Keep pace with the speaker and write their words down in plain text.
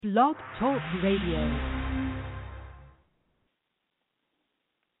Blog Talk Radio.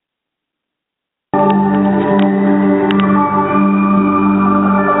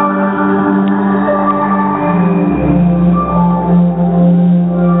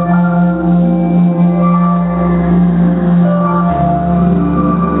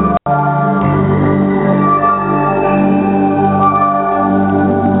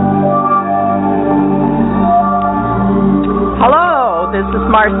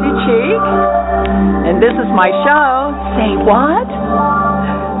 This is my show. Say what?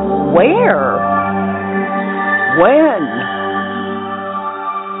 Where? When?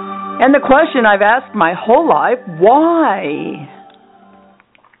 And the question I've asked my whole life, why?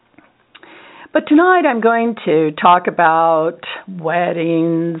 But tonight I'm going to talk about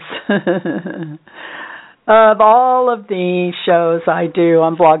weddings. Of all of the shows I do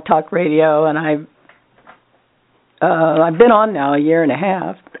on Blog Talk Radio, and I've been on now a year and a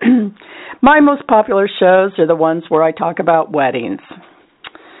half, my most popular shows are the ones where I talk about weddings,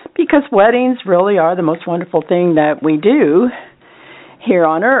 because weddings really are the most wonderful thing that we do here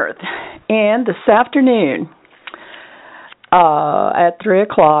on Earth. And this afternoon at 3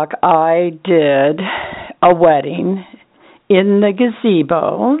 o'clock, I did a wedding in the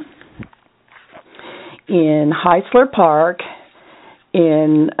gazebo in Heisler Park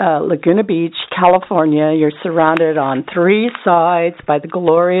in Laguna Beach, California. You're surrounded on three sides by the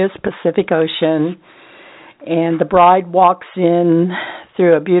glorious Pacific Ocean, and the bride walks in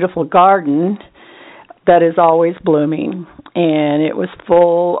through a beautiful garden that is always blooming, and it was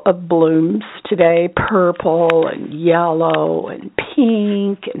full of blooms today, purple and yellow and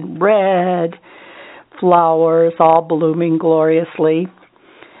pink and red flowers, all blooming gloriously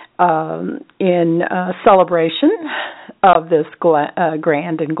in celebration of this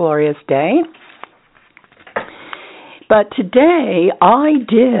grand and glorious day. But today I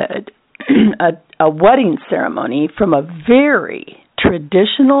did a wedding ceremony from a very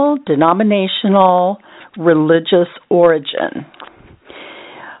traditional, denominational, religious origin.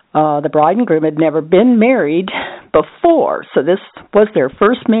 The bride and groom had never been married before, so this was their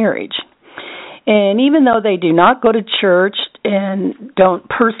first marriage. And even though they do not go to church and don't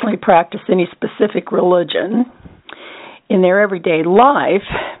personally practice any specific religion, in their everyday life,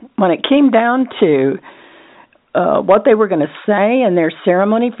 when it came down to what they were going to say in their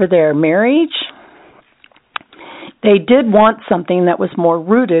ceremony for their marriage, they did want something that was more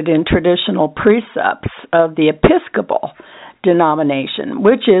rooted in traditional precepts of the Episcopal denomination,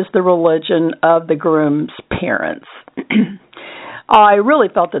 which is the religion of the groom's parents. I really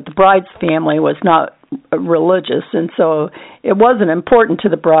felt that the bride's family was not religious, and so it wasn't important to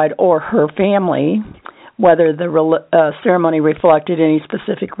the bride or her family whether the ceremony reflected any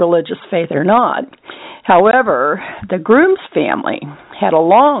specific religious faith or not. However, the groom's family had a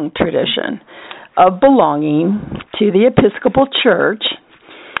long tradition of belonging to the Episcopal Church,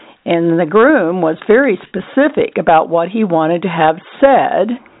 and the groom was very specific about what he wanted to have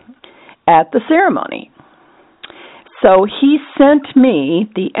said at the ceremony. So he sent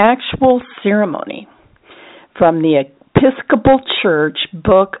me the actual ceremony from the Episcopal Church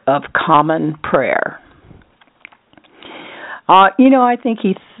Book of Common Prayer. I think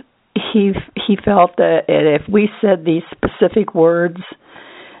he felt that if we said these specific words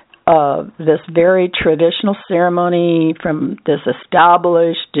of this very traditional ceremony from this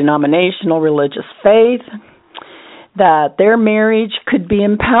established denominational religious faith, that their marriage could be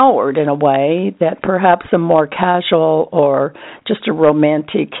empowered in a way that perhaps a more casual or just a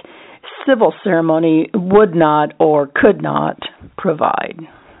romantic civil ceremony would not or could not provide.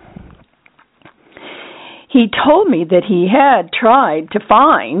 He told me that he had tried to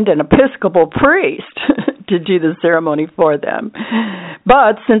find an Episcopal priest to do the ceremony for them.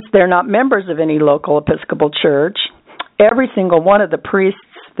 But since they're not members of any local Episcopal church, every single one of the priests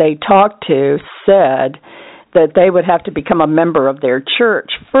they talked to said that they would have to become a member of their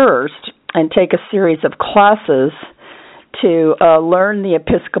church first and take a series of classes to learn the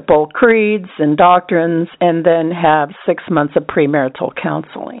Episcopal creeds and doctrines, and then have 6 months of premarital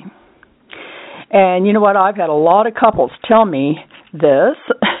counseling. And you know what? I've had a lot of couples tell me this,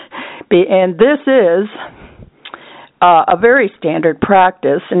 and this is a very standard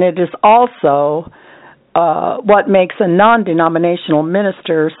practice, and it is also what makes a non-denominational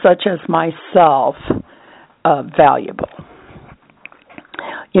minister such as myself valuable.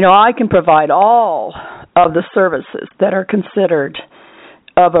 I can provide all of the services that are considered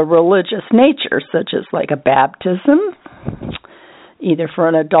of a religious nature, such as like a baptism, either for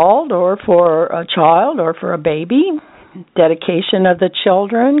an adult or for a child or for a baby, dedication of the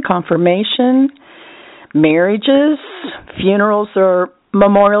children, confirmation, marriages, funerals or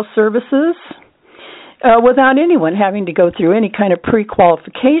memorial services without anyone having to go through any kind of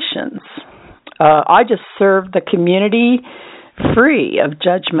pre-qualifications. I just served the community free of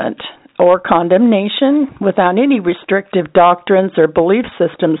judgment or condemnation without any restrictive doctrines or belief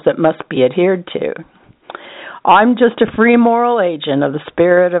systems that must be adhered to. I'm just a free moral agent of the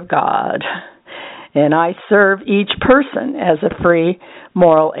Spirit of God, and I serve each person as a free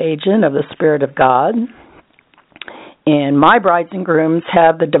moral agent of the Spirit of God. And my brides and grooms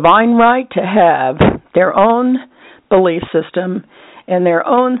have the divine right to have their own belief system and their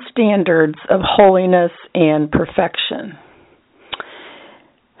own standards of holiness and perfection.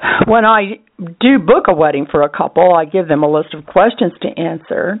 When I do book a wedding for a couple, I give them a list of questions to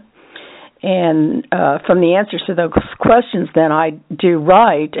answer. And from the answers to those questions, then I do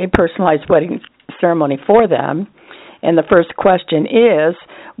write a personalized wedding ceremony for them. And the first question is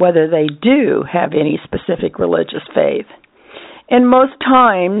whether they do have any specific religious faith. And most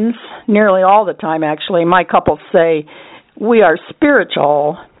times, nearly all the time actually, my couples say, we are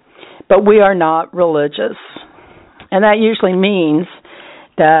spiritual, but we are not religious. And that usually means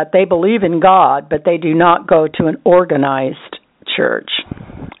that they believe in God, but they do not go to an organized church.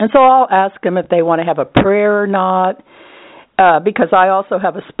 And so I'll ask them if they want to have a prayer or not, because I also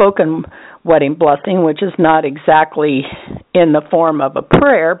have a spoken wedding blessing, which is not exactly in the form of a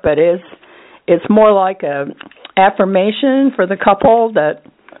prayer, but it's more like a affirmation for the couple that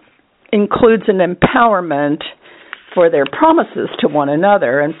includes an empowerment for their promises to one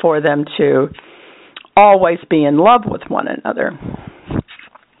another and for them to always be in love with one another.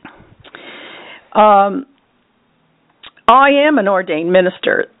 I am an ordained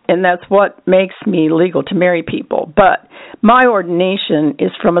minister, and that's what makes me legal to marry people. But my ordination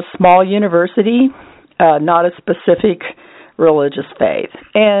is from a small university, not a specific religious faith.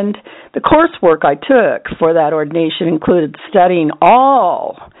 And the coursework I took for that ordination included studying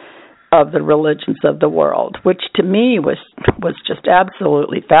all of the religions of the world, which to me was just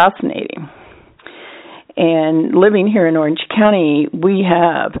absolutely fascinating. And living here in Orange County, we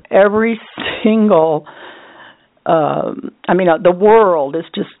have every single the world is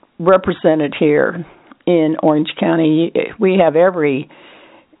just represented here in Orange County. We have every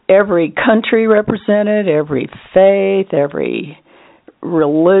country represented, every faith, every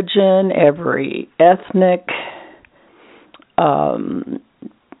religion, every ethnic,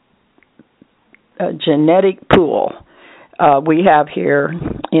 genetic pool we have here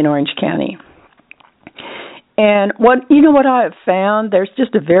in Orange County. And what I have found, there's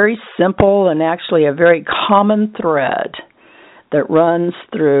just a very simple and actually a very common thread that runs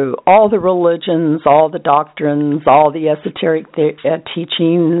through all the religions, all the doctrines, all the esoteric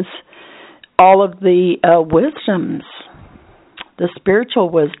teachings, all of the wisdoms, the spiritual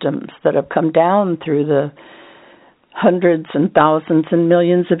wisdoms that have come down through the hundreds and thousands and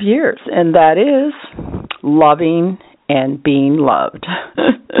millions of years, and that is loving and being loved.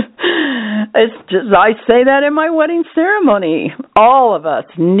 It's just, I say that in my wedding ceremony. All of us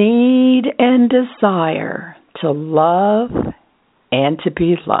need and desire to love and to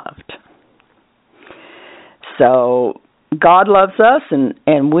be loved. So God loves us,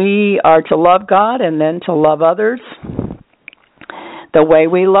 and we are to love God and then to love others the way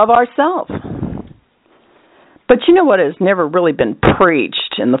we love ourselves. But you know what has never really been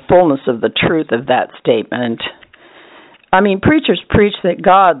preached in the fullness of the truth of that statement? I mean, preachers preach that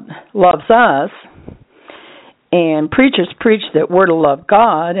God loves us, and preachers preach that we're to love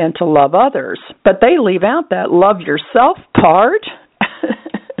God and to love others, but they leave out that love yourself part.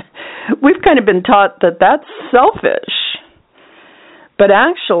 We've kind of been taught that that's selfish, but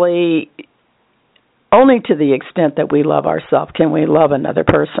actually, only to the extent that we love ourselves can we love another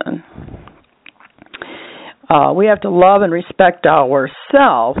person. We have to love and respect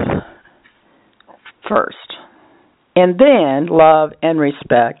ourselves first, and then love and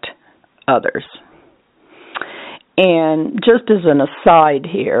respect others. And just as an aside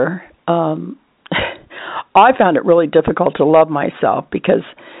here, I found it really difficult to love myself because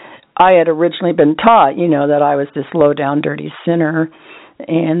I had originally been taught, that I was this low-down, dirty sinner,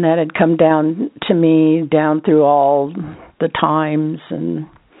 and that had come down to me down through all the times, and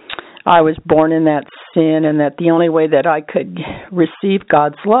I was born in that sin, and that the only way that I could receive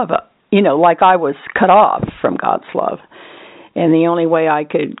God's love, like I was cut off from God's love. And the only way I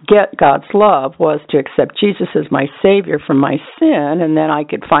could get God's love was to accept Jesus as my Savior from my sin, and then I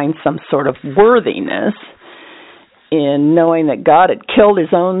could find some sort of worthiness in knowing that God had killed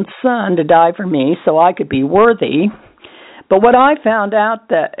His own Son to die for me so I could be worthy. But what I found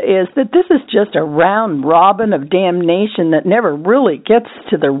out is that this is just a round robin of damnation that never really gets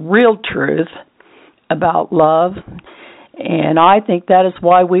to the real truth about love And I think that is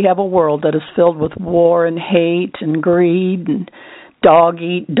why we have a world that is filled with war and hate and greed and dog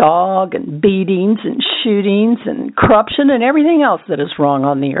eat dog and beatings and shootings and corruption and everything else that is wrong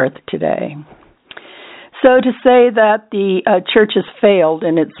on the earth today. So to say that the church has failed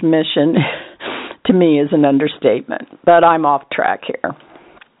in its mission, to me, is an understatement. But I'm off track here.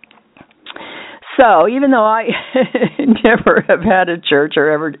 So even though I never have had a church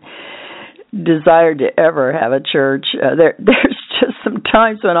or ever desired to ever have a church, there's just some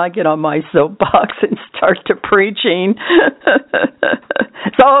times when I get on my soapbox and start to preaching.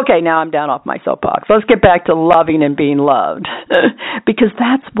 So, okay, now I'm down off my soapbox. Let's get back to loving and being loved, because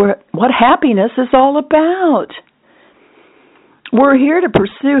that's what happiness is all about. We're here to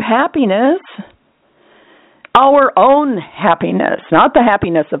pursue happiness, our own happiness, not the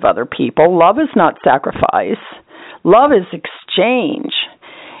happiness of other people. Love is not sacrifice. Love is exchange.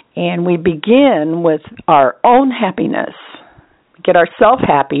 And we begin with our own happiness, get ourselves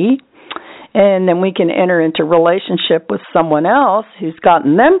happy, and then we can enter into relationship with someone else who's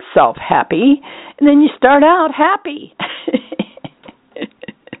gotten themselves happy, and then you start out happy.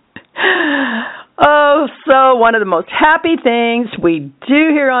 Oh, so one of the most happy things we do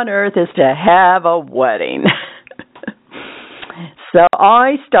here on earth is to have a wedding. So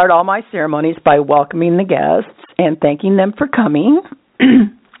I start all my ceremonies by welcoming the guests and thanking them for coming.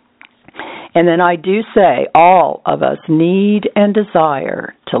 And then I do say all of us need and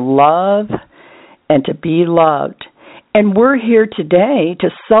desire to love and to be loved. And we're here today to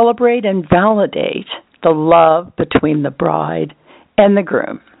celebrate and validate the love between the bride and the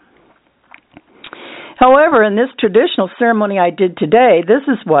groom. However, in this traditional ceremony I did today, this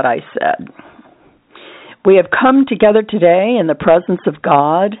is what I said. We have come together today in the presence of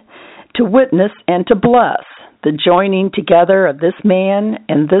God to witness and to bless the joining together of this man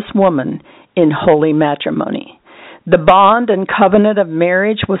and this woman in holy matrimony. The bond and covenant of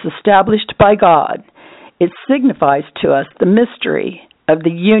marriage was established by God. It signifies to us the mystery of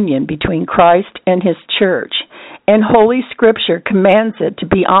the union between Christ and His church, and Holy Scripture commands it to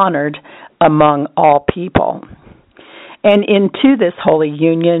be honored among all people. And into this holy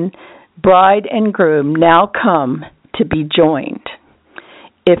union, bride and groom now come to be joined.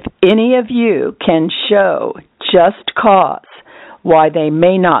 If any of you can show just cause why they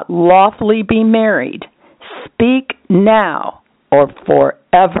may not lawfully be married, speak now or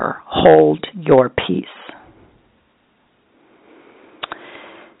forever hold your peace.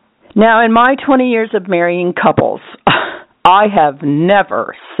 Now, in my 20 years of marrying couples, I have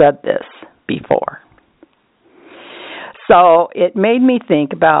never said this before. So it made me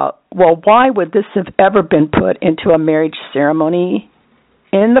think about, well, why would this have ever been put into a marriage ceremony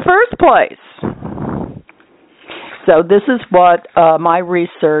in the first place? So this is what my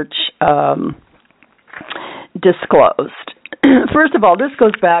research disclosed. First of all, this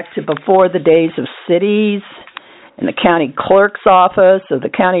goes back to before the days of cities and the county clerk's office or the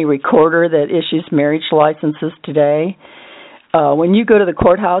county recorder that issues marriage licenses today. When you go to the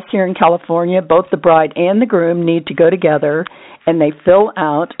courthouse here in California, both the bride and the groom need to go together and they fill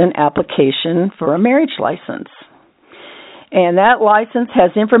out an application for a marriage license. And that license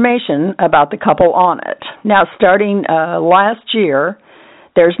has information about the couple on it. Now, starting last year,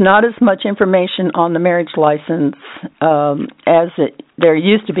 there's not as much information on the marriage license as there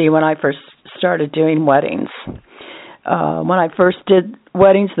used to be when I first started doing weddings. When I first did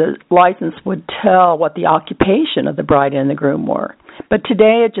weddings, the license would tell what the occupation of the bride and the groom were. But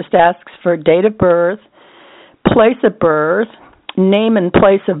today it just asks for date of birth, place of birth, name and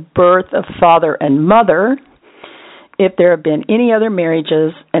place of birth of father and mother, if there have been any other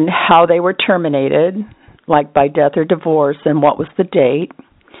marriages and how they were terminated, like by death or divorce, and what was the date.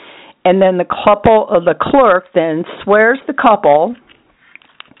 And then the clerk then swears the couple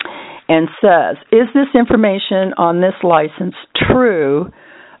and says, is this information on this license true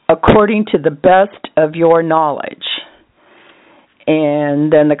according to the best of your knowledge?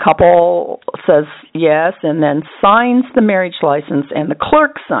 And then the couple says yes, and then signs the marriage license, and the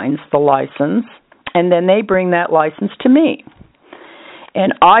clerk signs the license, and then they bring that license to me.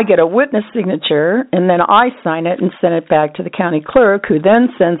 And I get a witness signature, and then I sign it and send it back to the county clerk, who then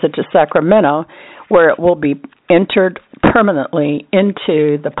sends it to Sacramento, where it will be entered permanently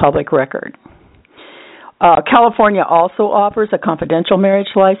into the public record. California also offers a confidential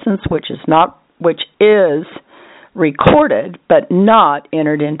marriage license, which is recorded but not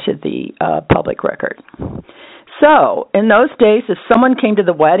entered into the public record. So, in those days, if someone came to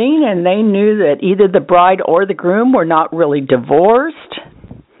the wedding and they knew that either the bride or the groom were not really divorced,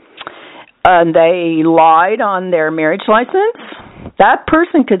 and they lied on their marriage license, that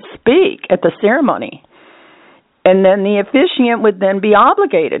person could speak at the ceremony. And then the officiant would then be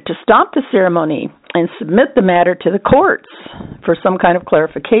obligated to stop the ceremony and submit the matter to the courts for some kind of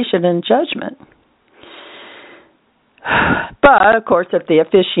clarification and judgment. But, of course, if the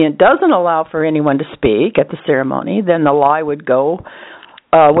officiant doesn't allow for anyone to speak at the ceremony, then the lie would go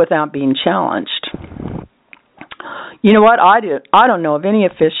without being challenged. You know what? I don't know of any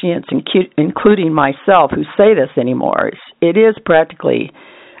officiants, including myself, who say this anymore. It is practically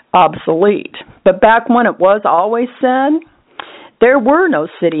obsolete. But back when it was always said, there were no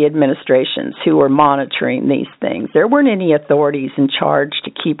city administrations who were monitoring these things. There weren't any authorities in charge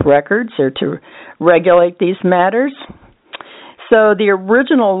to keep records or to regulate these matters. So the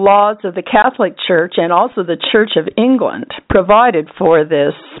original laws of the Catholic Church and also the Church of England provided for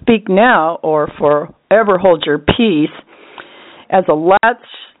this speak now or forever hold your peace as a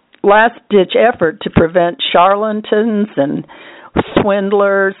last-ditch effort to prevent charlatans and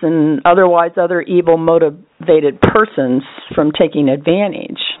swindlers and otherwise other evil motivated persons from taking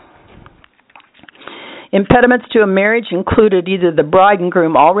advantage. Impediments to a marriage included either the bride and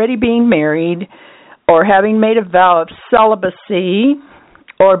groom already being married or having made a vow of celibacy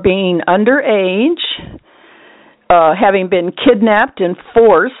or being underage, having been kidnapped and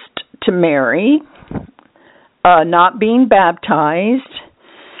forced to marry, not being baptized,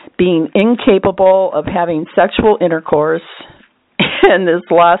 being incapable of having sexual intercourse, and this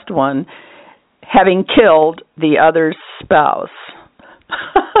last one, having killed the other's spouse.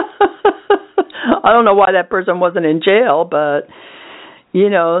 I don't know why that person wasn't in jail, but, you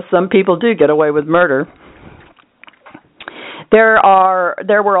know, some people do get away with murder. There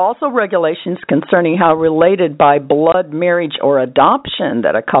were also regulations concerning how related by blood, marriage, or adoption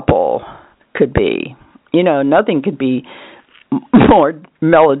that a couple could be. You know, nothing could be more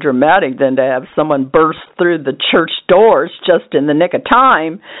melodramatic than to have someone burst through the church doors just in the nick of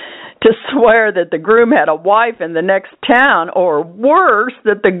time to swear that the groom had a wife in the next town, or worse,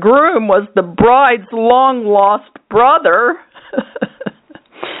 that the groom was the bride's long-lost brother.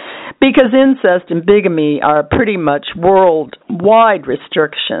 Because incest and bigamy are pretty much worldwide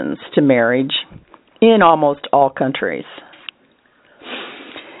restrictions to marriage in almost all countries.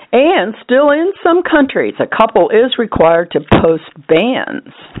 And still in some countries, a couple is required to post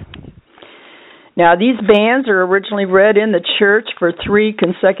bans. Now, these bans are originally read in the church for 3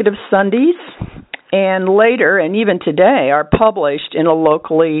 consecutive Sundays, and later, and even today, are published in a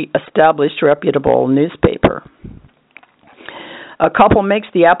locally established reputable newspaper. A couple makes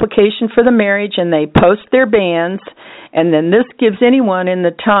the application for the marriage, and they post their bans, and then this gives anyone in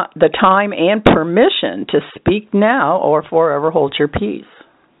the time and permission to speak now or forever hold your peace.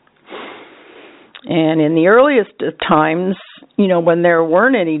 And in the earliest times, you know, when there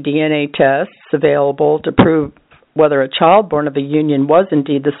weren't any DNA tests available to prove whether a child born of a union was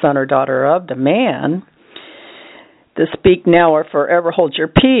indeed the son or daughter of the man, the speak now or forever hold your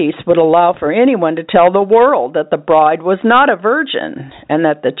peace would allow for anyone to tell the world that the bride was not a virgin and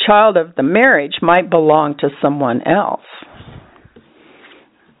that the child of the marriage might belong to someone else.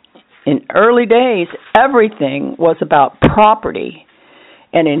 In early days, everything was about property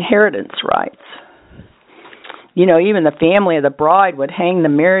and inheritance rights. You know, even the family of the bride would hang the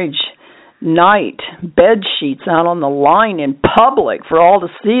marriage night bed sheets out on the line in public for all to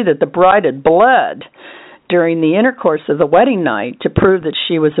see that the bride had bled during the intercourse of the wedding night to prove that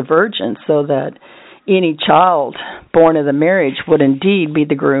she was a virgin, so that any child born of the marriage would indeed be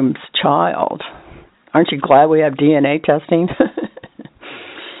the groom's child. Aren't you glad we have DNA testing?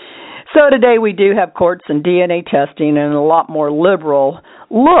 So today we do have courts and DNA testing and a lot more liberal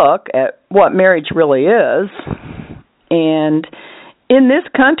look at what marriage really is. And in this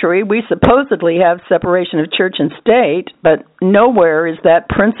country, we supposedly have separation of church and state, but nowhere is that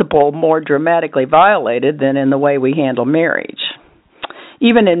principle more dramatically violated than in the way we handle marriage.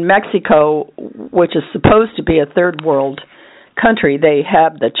 Even in Mexico, which is supposed to be a third world country, they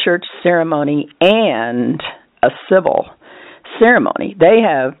have the church ceremony and a civil ceremony. They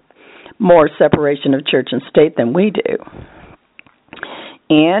have more separation of church and state than we do.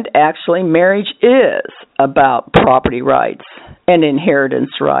 And actually, marriage is about property rights and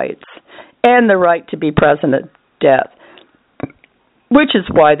inheritance rights and the right to be present at death, which is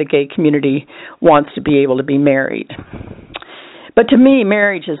why the gay community wants to be able to be married. But to me,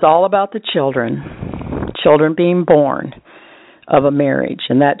 marriage is all about the children being born of a marriage,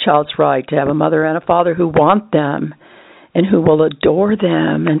 and that child's right to have a mother and a father who want them and who will adore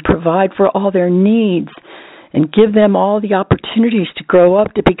them and provide for all their needs and give them all the opportunities to grow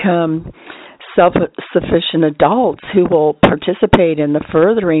up to become self-sufficient adults who will participate in the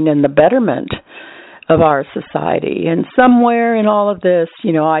furthering and the betterment of our society. And somewhere in all of this,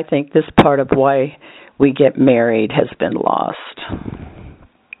 you know, I think this part of why we get married has been lost.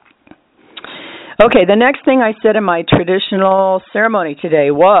 Okay, the next thing I said in my traditional ceremony today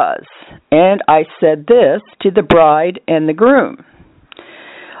was, and I said this to the bride and the groom,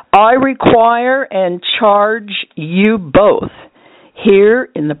 I require and charge you both here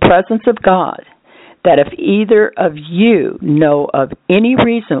in the presence of God that if either of you know of any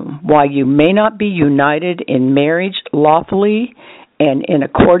reason why you may not be united in marriage lawfully and in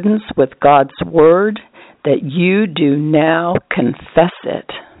accordance with God's word, that you do now confess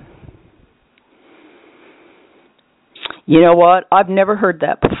it. You know what? I've never heard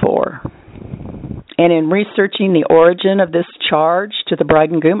that before. And in researching the origin of this charge to the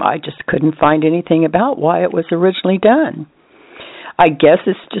bride and groom, I just couldn't find anything about why it was originally done. I guess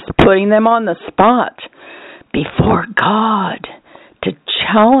it's just putting them on the spot before God to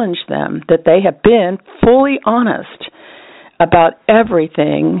challenge them that they have been fully honest about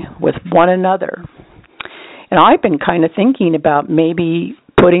everything with one another. And I've been kind of thinking about maybe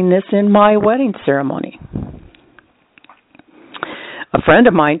putting this in my wedding ceremony. A friend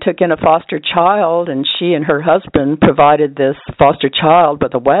of mine took in a foster child, and she and her husband provided this foster child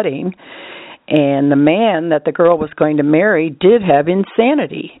with a wedding. And the man that the girl was going to marry did have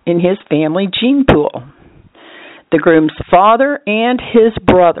insanity in his family gene pool. The groom's father and his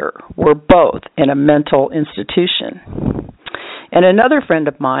brother were both in a mental institution. And another friend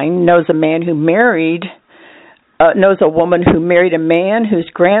of mine knows a woman who married a man whose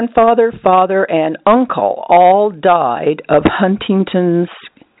grandfather, father, and uncle all died of Huntington's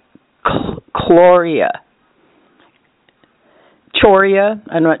chorea.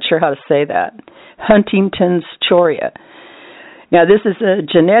 I'm not sure how to say that. Huntington's chorea. Now, this is a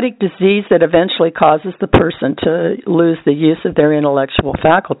genetic disease that eventually causes the person to lose the use of their intellectual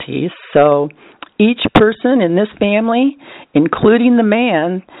faculties. So each person in this family, including the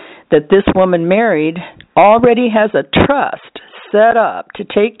man that this woman married, already has a trust set up to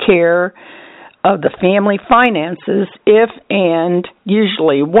take care of the family finances if and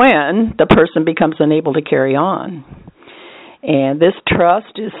usually when the person becomes unable to carry on. And this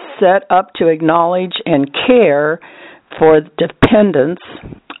trust is set up to acknowledge and care for the dependents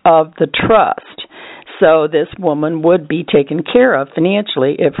of the trust. So this woman would be taken care of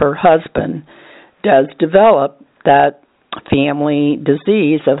financially if her husband does develop that family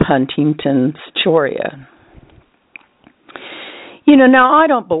disease of Huntington's chorea. You know, now I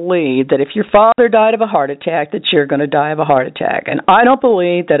don't believe that if your father died of a heart attack that you're going to die of a heart attack. And I don't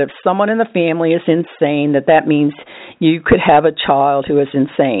believe that if someone in the family is insane that means you could have a child who is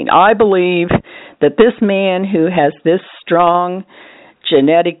insane. I believe that this man who has this strong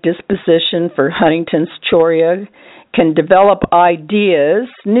genetic disposition for Huntington's chorea can develop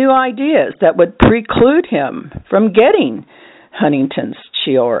new ideas that would preclude him from getting Huntington's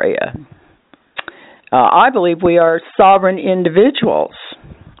chorea. I believe we are sovereign individuals,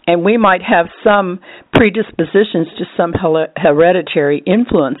 and we might have some predispositions to some hereditary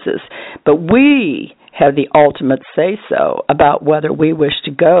influences, but we have the ultimate say-so about whether we wish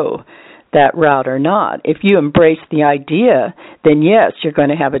to go that route or not. If you embrace the idea, then yes, you're going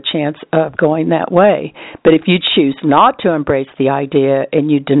to have a chance of going that way. But if you choose not to embrace the idea and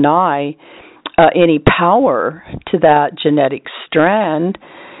you deny any power to that genetic strand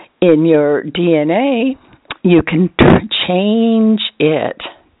in your DNA, you can change it.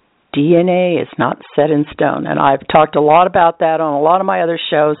 DNA is not set in stone. And I've talked a lot about that on a lot of my other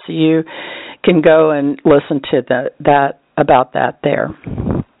shows, so you can go and listen to about that there.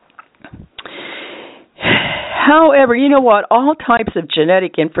 However, you know what? All types of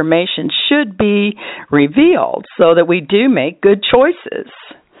genetic information should be revealed so that we do make good choices.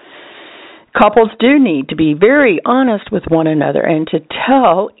 Couples do need to be very honest with one another and to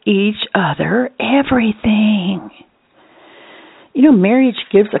tell each other everything. You know, marriage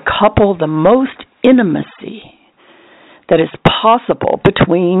gives a couple the most intimacy that is possible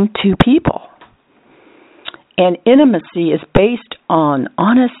between two people. And intimacy is based on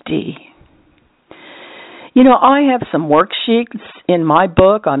honesty. You know, I have some worksheets in my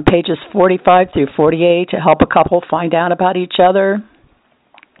book on pages 45 through 48 to help a couple find out about each other.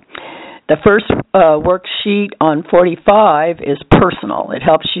 The first worksheet on 45 is personal. It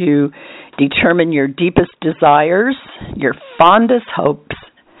helps you determine your deepest desires, your fondest hopes,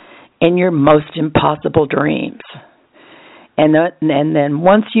 and your most impossible dreams. And then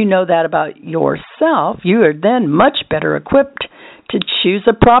once you know that about yourself, you are then much better equipped to choose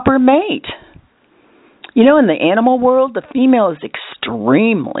a proper mate. You know, in the animal world, the female is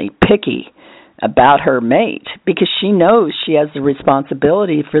extremely picky about her mate because she knows she has the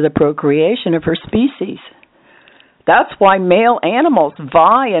responsibility for the procreation of her species. That's why male animals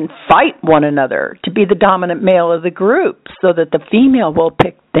vie and fight one another to be the dominant male of the group so that the female will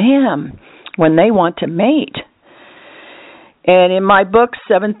pick them when they want to mate. And in my book,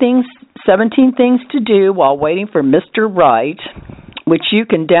 17 Things to Do While Waiting for Mr. Right, which you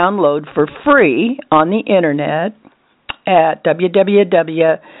can download for free on the internet at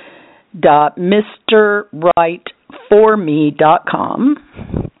www.mrrightforme.com.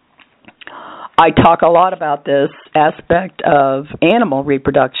 I talk a lot about this aspect of animal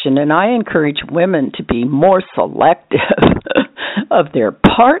reproduction, and I encourage women to be more selective of their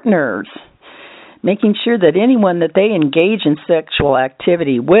partners, making sure that anyone that they engage in sexual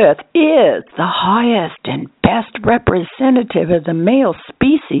activity with is the highest and best representative of the male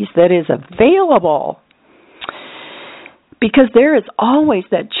species that is available. Because there is always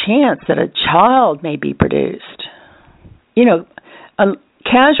that chance that a child may be produced. You know,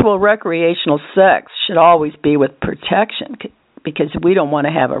 casual recreational sex should always be with protection because we don't want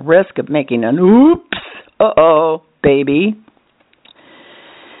to have a risk of making an oops, baby.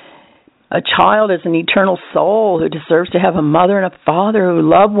 A child is an eternal soul who deserves to have a mother and a father who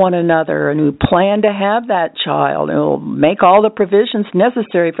love one another and who plan to have that child and will make all the provisions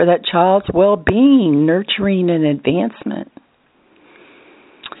necessary for that child's well-being, nurturing, and advancement.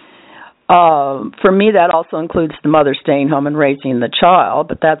 For me, that also includes the mother staying home and raising the child,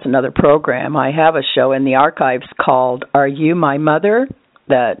 but that's another program. I have a show in the archives called Are You My Mother?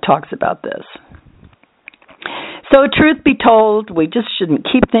 That talks about this. So truth be told, we just shouldn't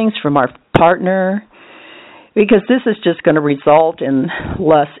keep things from our partner because this is just going to result in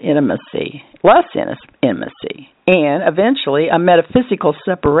less intimacy, and eventually a metaphysical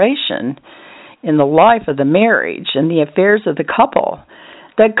separation in the life of the marriage and the affairs of the couple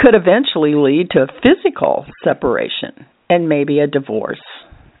that could eventually lead to a physical separation and maybe a divorce.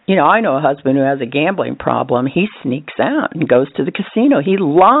 You know, I know a husband who has a gambling problem. He sneaks out and goes to the casino. He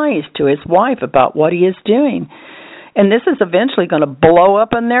lies to his wife about what he is doing. And this is eventually going to blow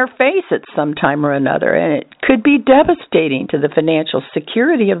up in their face at some time or another. And it could be devastating to the financial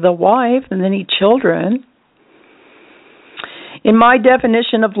security of the wife and any children. In my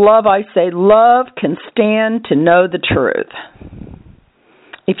definition of love, I say love can stand to know the truth.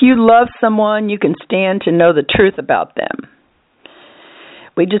 If you love someone, you can stand to know the truth about them.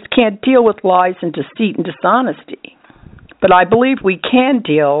 We just can't deal with lies and deceit and dishonesty. But I believe we can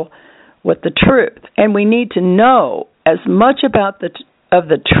deal with the truth, and we need to know as much about the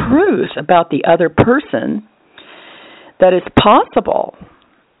truth about the other person that is possible,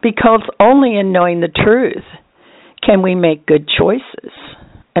 because only in knowing the truth can we make good choices.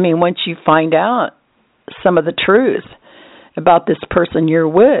 I mean, once you find out some of the truth about this person you're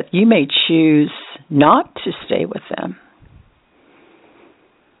with, you may choose not to stay with them.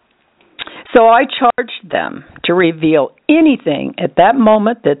 So I charged them to reveal anything at that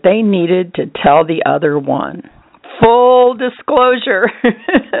moment that they needed to tell the other one. Full disclosure.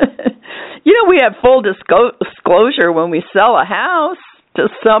 You know, we have full disclosure when we sell a house to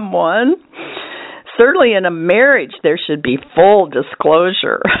someone. Certainly in a marriage, there should be full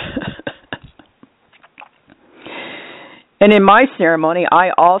disclosure. And in my ceremony,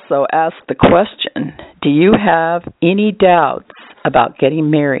 I also asked the question, do you have any doubts about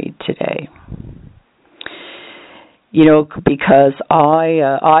getting married today? You know, because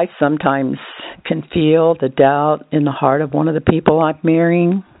I sometimes can feel the doubt in the heart of one of the people I'm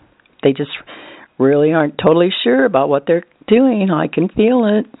marrying. They just really aren't totally sure about what they're doing. I can feel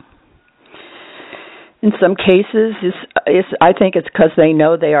it. In some cases, I think it's because they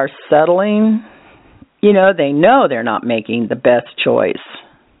know they are settling. You know, they know they're not making the best choice.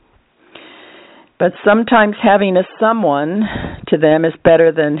 But sometimes having a someone to them is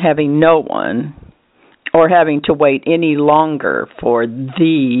better than having no one or having to wait any longer for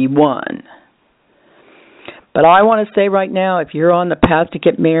the one. But I want to say right now, if you're on the path to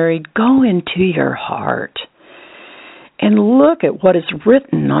get married, go into your heart and look at what is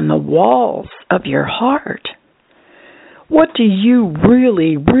written on the walls of your heart. What do you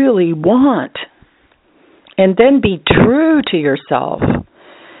really, really want? And then be true to yourself,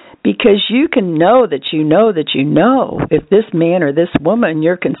 because you can know that you know that you know if this man or this woman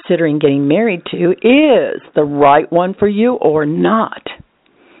you're considering getting married to is the right one for you or not.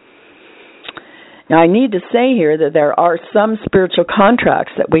 Now, I need to say here that there are some spiritual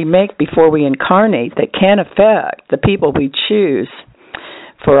contracts that we make before we incarnate that can affect the people we choose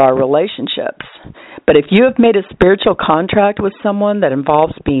for our relationships. But if you have made a spiritual contract with someone that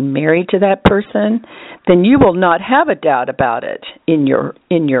involves being married to that person, then you will not have a doubt about it in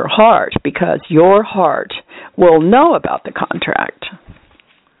your heart, because your heart will know about the contract.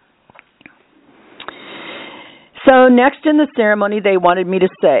 So next in the ceremony, they wanted me to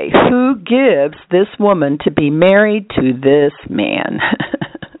say, who gives this woman to be married to this man?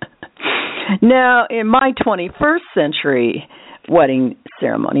 Now, in my 21st century wedding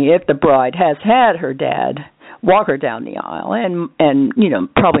ceremony, if the bride has had her dad walk her down the aisle, and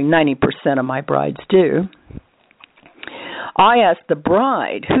probably 90% of my brides do, I ask the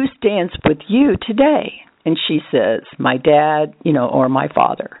bride, who stands with you today? And she says, my dad, or my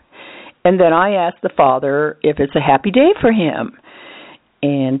father. And then I ask the father if it's a happy day for him.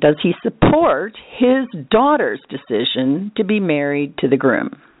 And does he support his daughter's decision to be married to the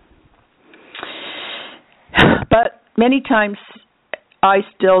groom? But many times I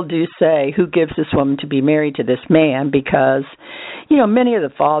still do say, who gives this woman to be married to this man? Because, many of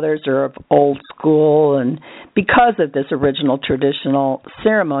the fathers are of old school, and because of this original traditional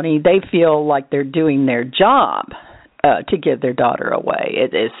ceremony, they feel like they're doing their job to give their daughter away.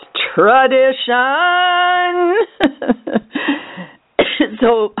 It is tradition.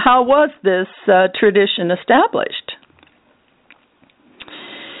 So how was this tradition established?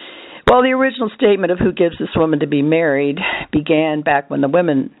 Well, the original statement of who gives this woman to be married began back when the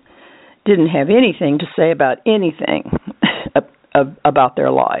women didn't have anything to say about anything about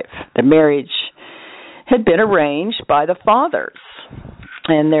their life. The marriage had been arranged by the fathers,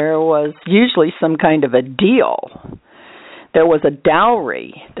 and there was usually some kind of a deal. There was a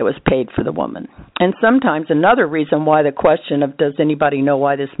dowry that was paid for the woman. And sometimes another reason why the question of does anybody know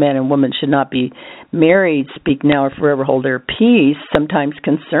why this man and woman should not be married, speak now or forever hold their peace, sometimes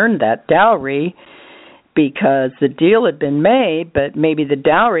concerned that dowry because the deal had been made, but maybe the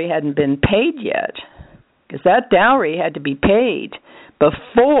dowry hadn't been paid yet. Because that dowry had to be paid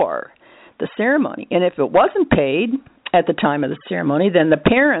before the ceremony. And if it wasn't paid at the time of the ceremony, then the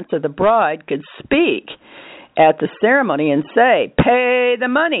parents of the bride could speak at the ceremony and say, pay the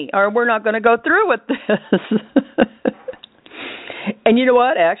money or we're not going to go through with this. And you know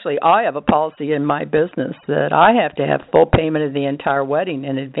what? Actually, I have a policy in my business that I have to have full payment of the entire wedding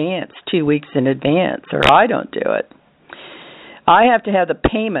in advance, 2 weeks in advance, or I don't do it. I have to have the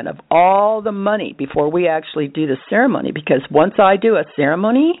payment of all the money before we actually do the ceremony, because once I do a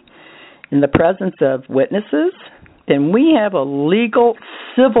ceremony in the presence of witnesses, then we have a legal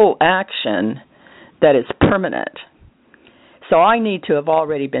civil action that is permanent. So I need to have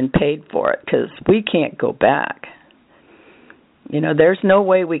already been paid for it because we can't go back. There's no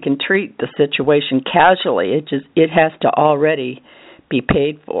way we can treat the situation casually. It has to already be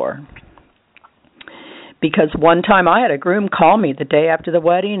paid for. Because one time I had a groom call me the day after the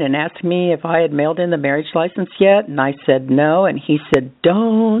wedding and asked me if I had mailed in the marriage license yet, and I said no, and he said,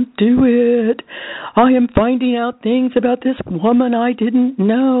 don't do it. I am finding out things about this woman I didn't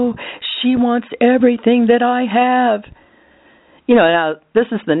know. She wants everything that I have. Now this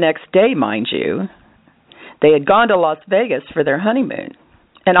is the next day, mind you. They had gone to Las Vegas for their honeymoon,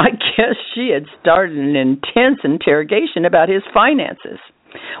 and I guess she had started an intense interrogation about his finances.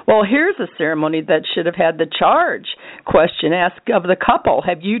 Well, here's a ceremony that should have had the charge question asked of the couple.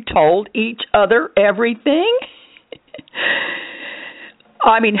 Have you told each other everything?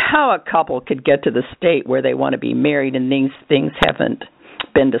 I mean, how a couple could get to the state where they want to be married and these things haven't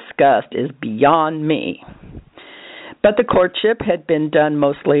been discussed is beyond me. But the courtship had been done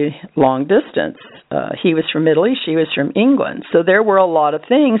mostly long distance. He was from Italy, she was from England. So there were a lot of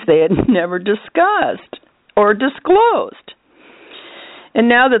things they had never discussed or disclosed. And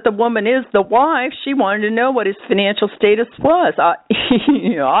now that the woman is the wife, she wanted to know what his financial status was.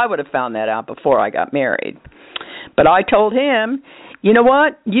 I would have found that out before I got married. But I told him, you know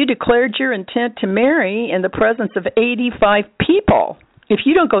what? You declared your intent to marry in the presence of 85 people. If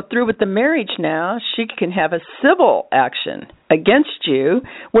you don't go through with the marriage now, she can have a civil action against you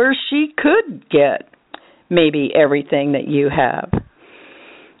where she could get maybe everything that you have.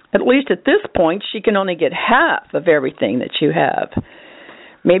 At least at this point, she can only get half of everything that you have.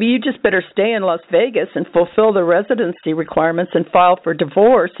 Maybe you just better stay in Las Vegas and fulfill the residency requirements and file for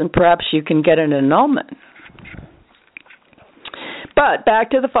divorce, and perhaps you can get an annulment. But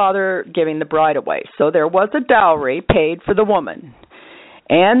back to the father giving the bride away. So there was a dowry paid for the woman,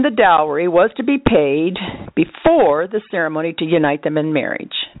 and the dowry was to be paid before the ceremony to unite them in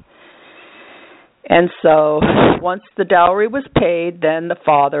marriage. And so once the dowry was paid, then the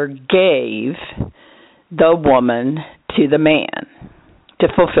father gave the woman to the man to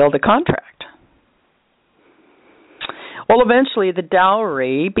fulfill the contract. Well, eventually the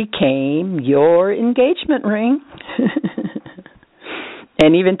dowry became your engagement ring.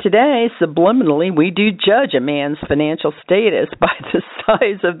 And even today, subliminally, we do judge a man's financial status by the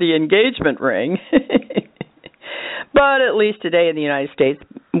size of the engagement ring. But at least today in the United States,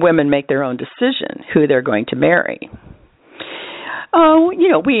 women make their own decision who they're going to marry.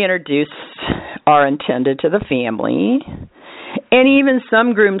 We introduce our intended to the family, and even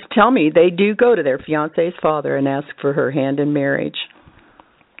some grooms tell me they do go to their fiance's father and ask for her hand in marriage.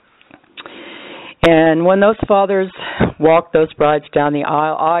 And when those fathers walk those brides down the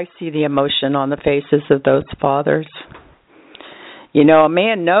aisle, I see the emotion on the faces of those fathers. A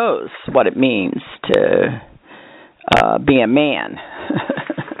man knows what it means to be a man.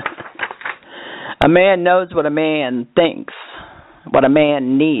 A man knows what a man thinks, what a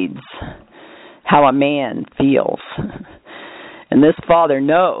man needs, how a man feels. And this father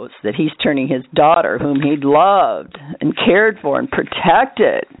knows that he's turning his daughter, whom he'd loved and cared for and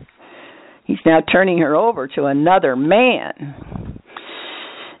protected, he's now turning her over to another man.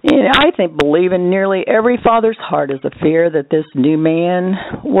 I believe in nearly every father's heart is the fear that this new man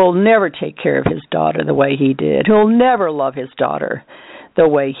will never take care of his daughter the way he did. He'll never love his daughter the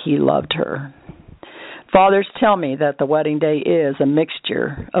way he loved her. Fathers tell me that the wedding day is a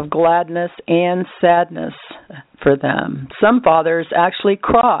mixture of gladness and sadness for them. Some fathers actually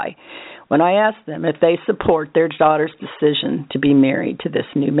cry when I ask them if they support their daughter's decision to be married to this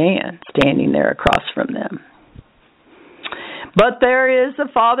new man standing there across from them. But there is a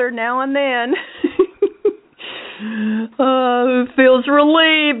father now and then who feels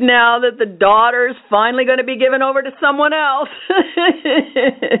relieved now that the daughter is finally going to be given over to someone else.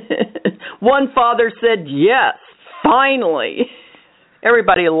 One father said, yes, finally.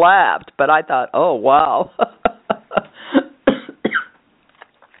 Everybody laughed, but I thought, oh, wow.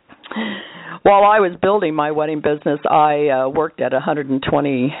 While I was building my wedding business, I worked at a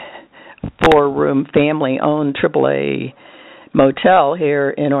 124-room family-owned AAA motel here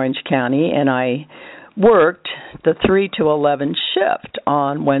in Orange County, and I worked the 3 to 11 shift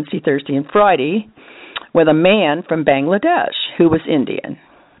on Wednesday, Thursday, and Friday with a man from Bangladesh who was Indian,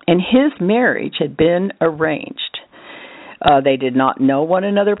 and his marriage had been arranged. They did not know one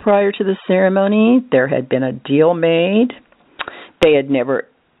another prior to the ceremony. There had been a deal made. They had never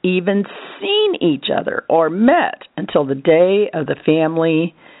even seen each other or met until the day of the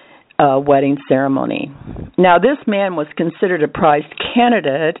family wedding ceremony. Now, this man was considered a prized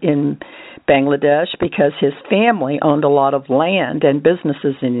candidate in Bangladesh because his family owned a lot of land and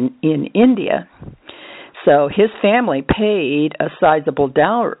businesses in India. So his family paid a sizable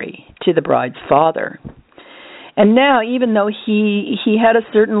dowry to the bride's father. And now, even though he had a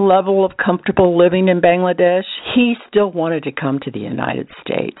certain level of comfortable living in Bangladesh, he still wanted to come to the United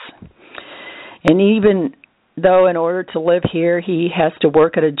States. And even though in order to live here, he has to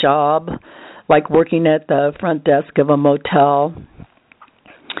work at a job, like working at the front desk of a motel,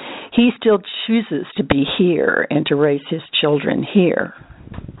 he still chooses to be here and to raise his children here.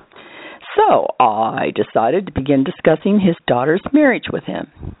 So I decided to begin discussing his daughter's marriage with him.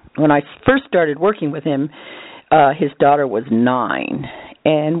 When I first started working with him, his daughter was 9,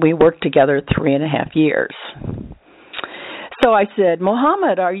 and we worked together 3.5 years. So I said,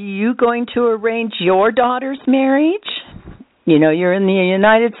 Mohammed, are you going to arrange your daughter's marriage? You're in the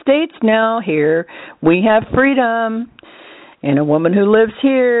United States now. Here we have freedom. And a woman who lives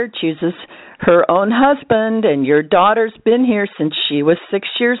here chooses her own husband, and your daughter's been here since she was 6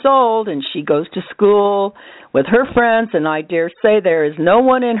 years old, and she goes to school with her friends, and I dare say there is no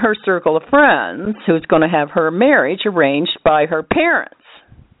one in her circle of friends who's going to have her marriage arranged by her parents.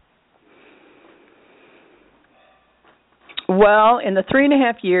 Well, in the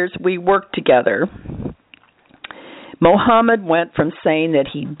 3.5 years we worked together, Mohammed went from saying that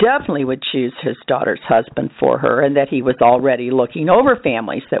he definitely would choose his daughter's husband for her and that he was already looking over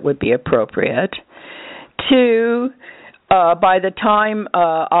families that would be appropriate to, by the time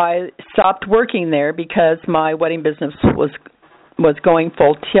I stopped working there because my wedding business was going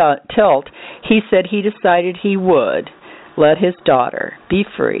full tilt, he said he decided he would let his daughter be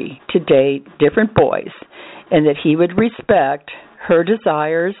free to date different boys and that he would respect her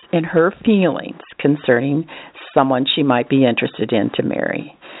desires and her feelings concerning someone she might be interested in to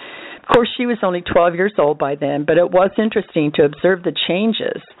marry. Of course, she was only 12 years old by then, but it was interesting to observe the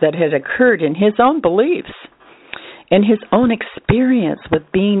changes that had occurred in his own beliefs and his own experience with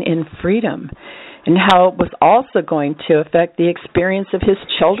being in freedom and how it was also going to affect the experience of his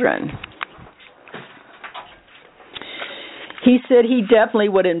children. He said he definitely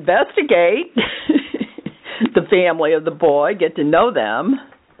would investigate the family of the boy, get to know them,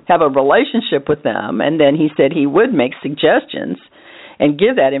 have a relationship with them, and then he said he would make suggestions and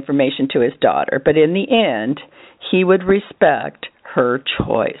give that information to his daughter. But in the end, he would respect her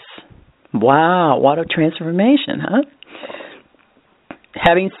choice. Wow, what a transformation, huh?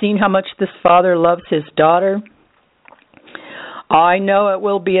 Having seen how much this father loves his daughter, I know it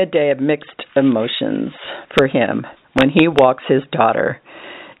will be a day of mixed emotions for him when he walks his daughter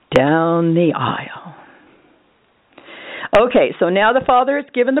down the aisle. Okay, so now the father has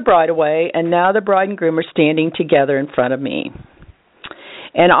given the bride away, and now the bride and groom are standing together in front of me.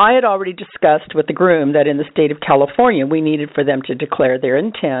 And I had already discussed with the groom that in the state of California, we needed for them to declare their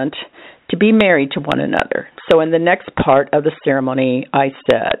intent to be married to one another. So in the next part of the ceremony, I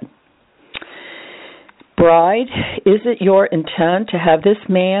said, "Bride, is it your intent to have this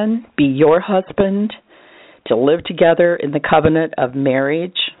man be your husband, to live together in the covenant of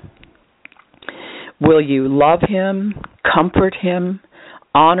marriage? Will you love him, comfort him,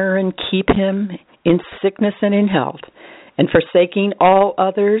 honor and keep him in sickness and in health, and forsaking all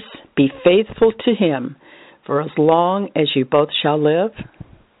others, be faithful to him for as long as you both shall live?"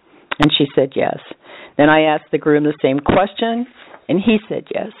 And she said yes. Then I asked the groom the same question, and he said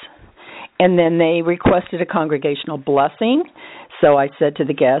yes. And then they requested a congregational blessing. So I said to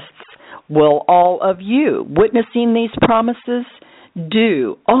the guests, "Will all of you, witnessing these promises,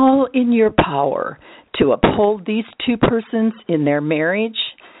 do all in your power to uphold these two persons in their marriage?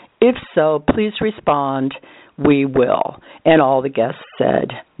 If so, please respond, 'We will.'" And all the guests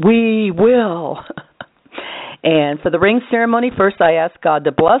said, "We will." And for the ring ceremony, first I asked God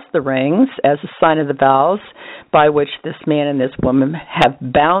to bless the rings as a sign of the vows by which this man and this woman have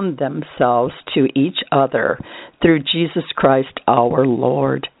bound themselves to each other through Jesus Christ our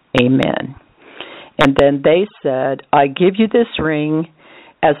Lord. Amen. And then they said, "I give you this ring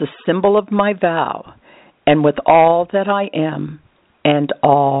as a symbol of my vow, and with all that I am and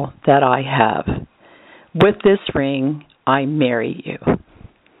all that I have. With this ring, I marry you."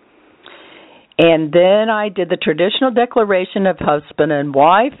 And then I did the traditional declaration of husband and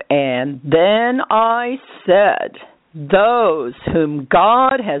wife, and then I said, "Those whom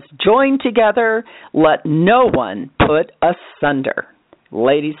God has joined together, let no one put asunder."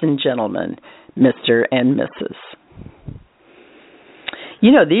 Ladies and gentlemen, Mr. and Mrs.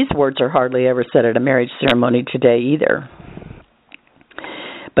 You know, these words are hardly ever said at a marriage ceremony today either.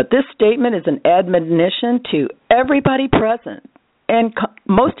 But this statement is an admonition to everybody present, and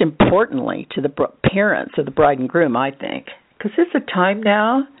most importantly to the parents of the bride and groom, I think. Because it's a time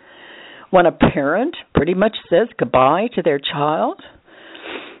now when a parent pretty much says goodbye to their child.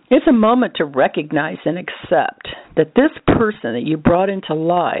 It's a moment to recognize and accept that this person that you brought into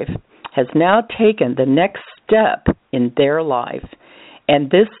life has now taken the next step in their life, and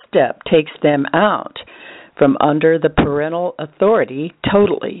this step takes them out from under the parental authority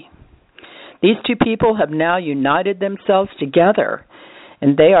totally. These two people have now united themselves together,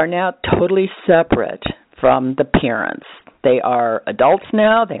 and they are now totally separate from the parents. They are adults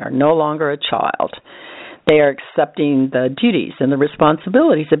now. They are no longer a child. They are accepting the duties and the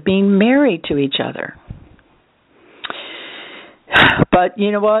responsibilities of being married to each other. But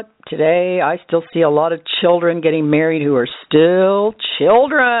you know what? Today I still see a lot of children getting married who are still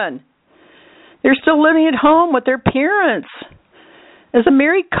children. They're still living at home with their parents. As a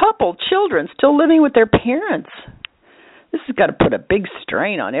married couple, children still living with their parents. This has got to put a big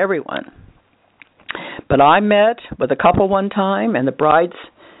strain on everyone. But I met with a couple one time, and the bride's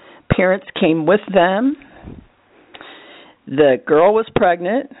parents came with them. The girl was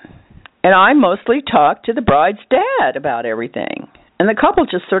pregnant, and I mostly talked to the bride's dad about everything. And the couple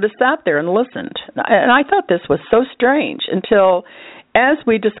just sort of sat there and listened. And I thought this was so strange until, as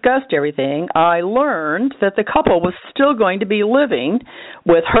we discussed everything, I learned that the couple was still going to be living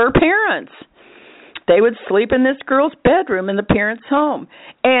with her parents. They would sleep in this girl's bedroom in the parents' home.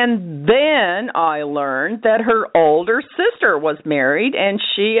 And then I learned that her older sister was married, and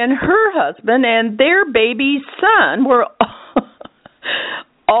she and her husband and their baby son were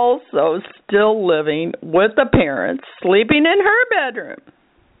also still living with the parents, sleeping in her bedroom.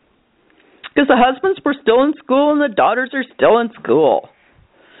 Because the husbands were still in school and the daughters are still in school.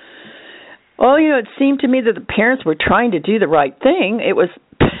 Well, you know, it seemed to me that the parents were trying to do the right thing. It was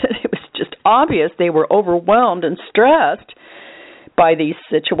just obvious they were overwhelmed and stressed by these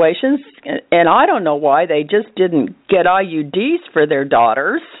situations. And I don't know why they just didn't get IUDs for their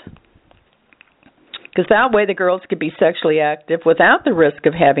daughters. Because that way the girls could be sexually active without the risk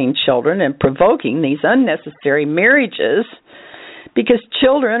of having children and provoking these unnecessary marriages because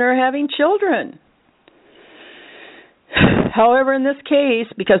children are having children. However, in this case,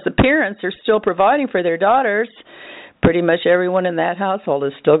 because the parents are still providing for their daughters, pretty much everyone in that household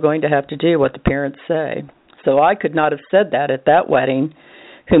is still going to have to do what the parents say. So I could not have said that at that wedding,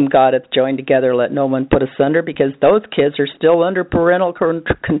 whom God hath joined together, let no one put asunder, because those kids are still under parental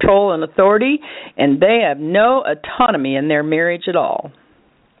control and authority, and they have no autonomy in their marriage at all.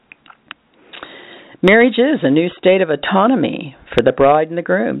 Marriage is a new state of autonomy for the bride and the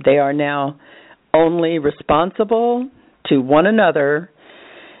groom. They are now only responsible to one another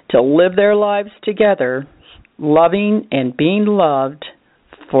to live their lives together, loving and being loved,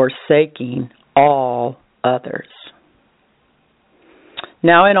 forsaking all others.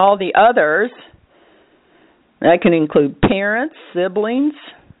 Now, in all the others, that can include parents, siblings,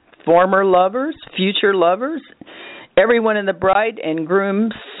 former lovers, future lovers, everyone in the bride and groom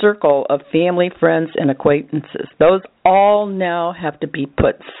circle of family, friends, and acquaintances. Those all now have to be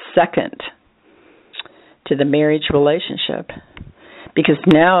put second to the marriage relationship. Because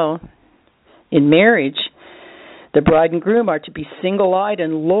now, in marriage, the bride and groom are to be single-eyed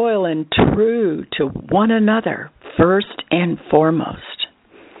and loyal and true to one another, first and foremost.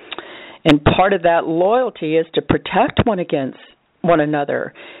 And part of that loyalty is to protect one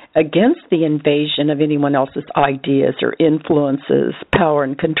another against the invasion of anyone else's ideas or influences, power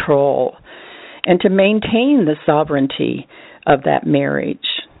and control, and to maintain the sovereignty of that marriage.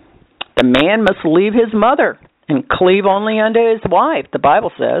 The man must leave his mother and cleave only unto his wife, the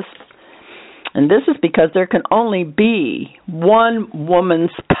Bible says. And this is because there can only be one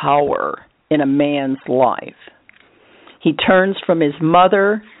woman's power in a man's life. He turns from his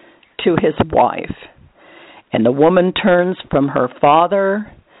mother to his wife, and the woman turns from her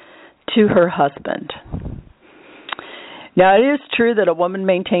father to her husband. Now, it is true that a woman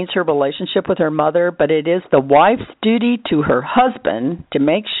maintains her relationship with her mother, but it is the wife's duty to her husband to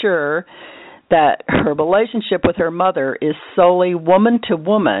make sure that her relationship with her mother is solely woman to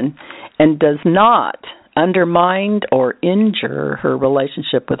woman and does not undermine or injure her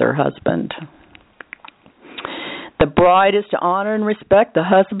relationship with her husband. The bride is to honor and respect the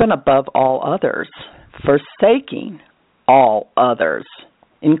husband above all others, forsaking all others,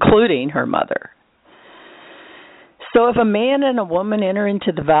 including her mother. So if a man and a woman enter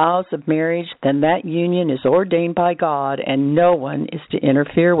into the vows of marriage, then that union is ordained by God and no one is to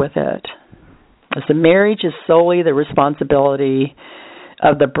interfere with it. As the marriage is solely the responsibility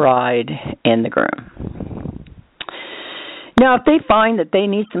of the bride and the groom. Now, if they find that they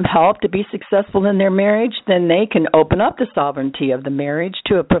need some help to be successful in their marriage, then they can open up the sovereignty of the marriage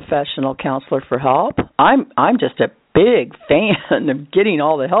to a professional counselor for help. I'm just a big fan of getting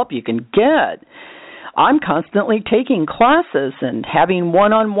all the help you can get. I'm constantly taking classes and having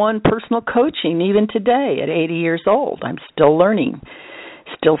one-on-one personal coaching even today at 80 years old. I'm still learning,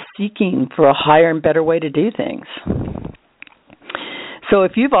 still seeking for a higher and better way to do things. So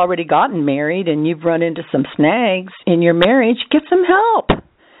if you've already gotten married and you've run into some snags in your marriage, get some help.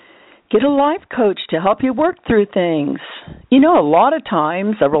 Get a life coach to help you work through things. You know, a lot of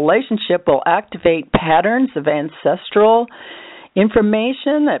times a relationship will activate patterns of ancestral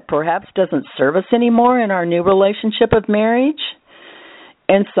information that perhaps doesn't serve us anymore in our new relationship of marriage.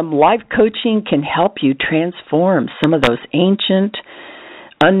 And some life coaching can help you transform some of those ancient,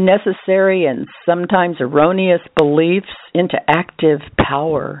 unnecessary, and sometimes erroneous beliefs into active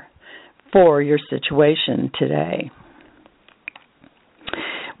power for your situation today.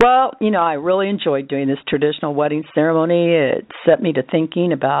 Well, you know, I really enjoyed doing this traditional wedding ceremony. It set me to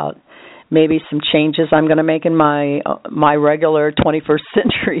thinking about maybe some changes I'm going to make in my regular 21st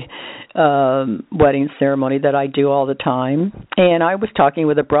century wedding ceremony that I do all the time. And I was talking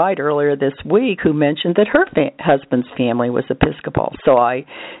with a bride earlier this week who mentioned that her husband's family was Episcopal. So I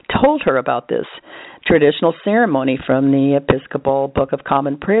told her about this traditional ceremony from the Episcopal Book of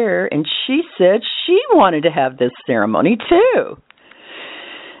Common Prayer, and she said she wanted to have this ceremony too.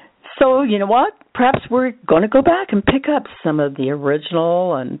 So, you know what? Perhaps we're going to go back and pick up some of the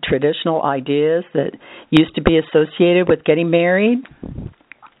original and traditional ideas that used to be associated with getting married.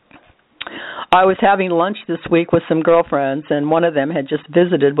 I was having lunch this week with some girlfriends, and one of them had just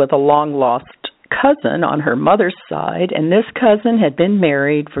visited with a long-lost cousin on her mother's side, and this cousin had been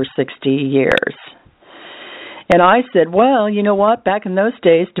married for 60 years. And I said, well, you know what? Back in those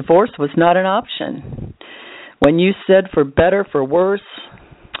days, divorce was not an option. When you said for better, for worse,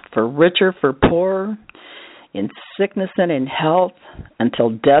 for richer, for poorer, in sickness and in health, until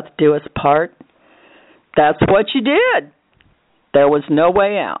death do us part, that's what you did. There was no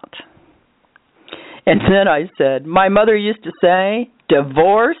way out. And then I said, my mother used to say,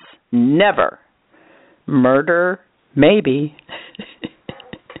 divorce, never. Murder, maybe.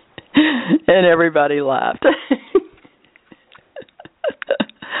 And everybody laughed.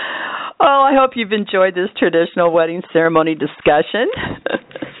 Well, I hope you've enjoyed this traditional wedding ceremony discussion.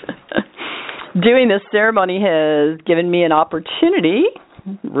 Doing this ceremony has given me an opportunity,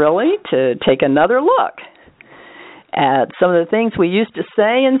 really, to take another look at some of the things we used to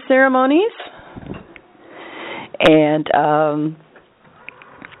say in ceremonies. And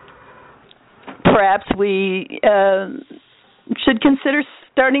perhaps we should should consider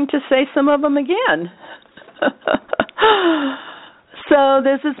starting to say some of them again. So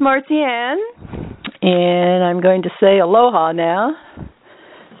this is Marcy Ann, and I'm going to say aloha now.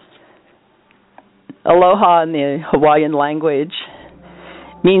 Aloha in the Hawaiian language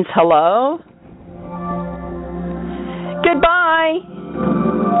means hello. Goodbye,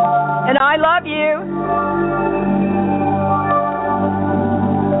 and I love you.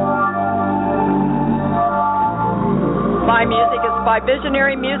 My music is by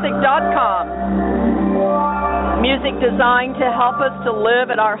visionarymusic.com. Music designed to help us to live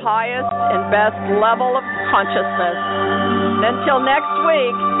at our highest and best level of consciousness. And until next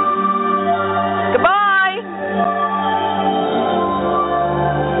week, goodbye.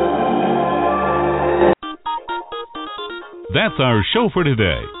 That's our show for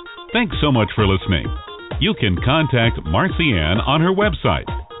today. Thanks so much for listening. You can contact Marcy Ann on her website,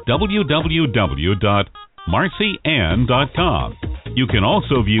 www.marcyann.com. You can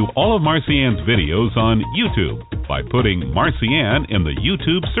also view all of Marcy Ann's videos on YouTube by putting Marcy Ann in the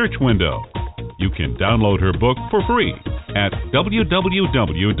YouTube search window. You can download her book for free at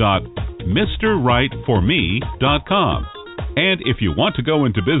www.mrrightforme.com. And if you want to go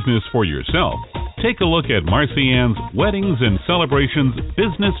into business for yourself, take a look at Marcy Ann's Weddings and Celebrations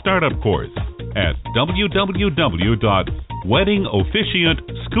Business Startup course at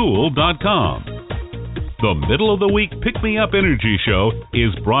www.weddingofficiantschool.com. The Middle of the Week Pick-Me-Up Energy Show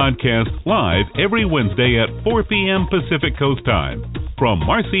is broadcast live every Wednesday at 4 p.m. Pacific Coast Time from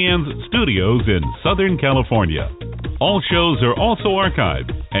Marcy Ann's studios in Southern California. All shows are also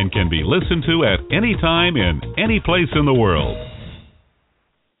archived and can be listened to at any time in any place in the world.